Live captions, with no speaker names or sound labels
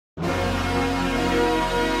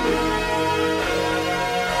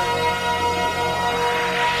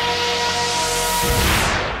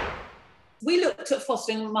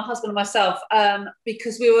fostering, my husband and myself,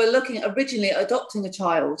 because we were looking originally at adopting a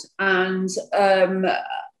child, and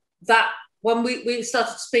that when we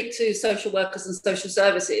started to speak to social workers and social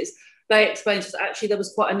services, they explained to us actually there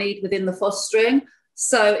was quite a need within the fostering.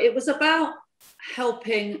 So it was about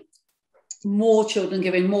helping more children,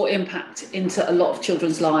 giving more impact into a lot of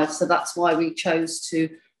children's lives. So that's why we chose to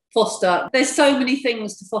foster. There's so many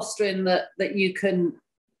things to fostering that you can,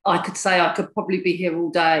 I could say I could probably be here all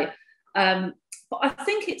day. But I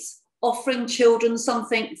think it's offering children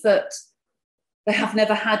something that they have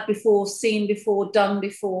never had before, seen before, done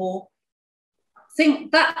before. I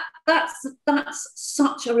think that's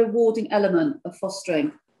such a rewarding element of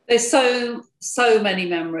fostering. There's so many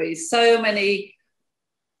memories, so many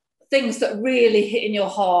things that really hit in your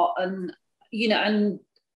heart, and and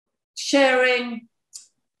sharing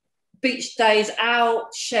beach days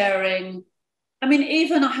out, sharing. I mean,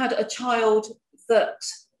 even I had a child that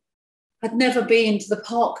had never been to the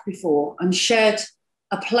park before and shared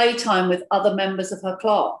a playtime with other members of her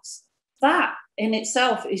class. That in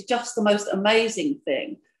itself is just the most amazing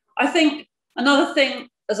thing. I think another thing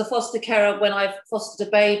as a foster carer, when I've fostered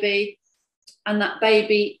a baby and that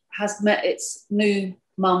baby has met its new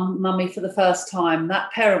mummy for the first time,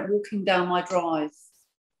 that parent walking down my drive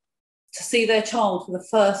to see their child for the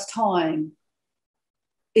first time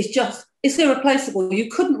it's irreplaceable. You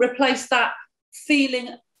couldn't replace that feeling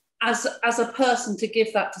as a person to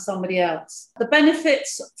give that to somebody else. The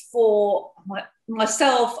benefits for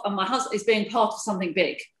myself and my husband is being part of something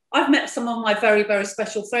big. I've met some of my very, very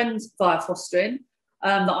special friends via fostering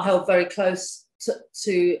that I hold very close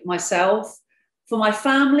to myself. For my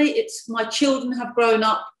family, it's my children have grown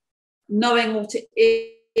up knowing what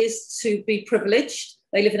it is to be privileged.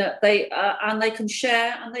 They live in and they can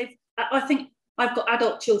share. And I think I've got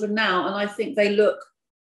adult children now, and I think they look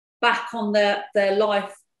back on their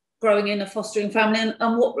life growing in a fostering family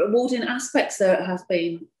and what rewarding aspects there has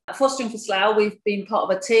been. At Fostering for Slough, we've been part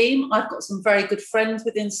of a team. I've got some very good friends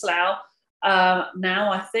within Slough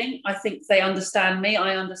now, I think. I think they understand me,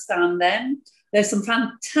 I understand them. There's some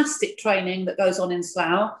fantastic training that goes on in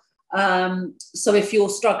Slough. So if you're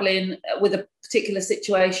struggling with a particular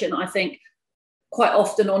situation, I think quite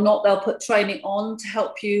often or not, they'll put training on to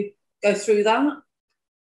help you go through that.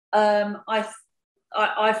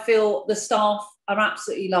 I feel the staff are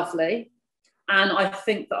absolutely lovely. And I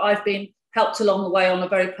think that I've been helped along the way on a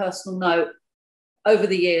very personal note over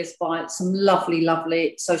the years by some lovely,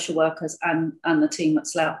 lovely social workers and the team at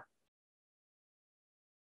Slough.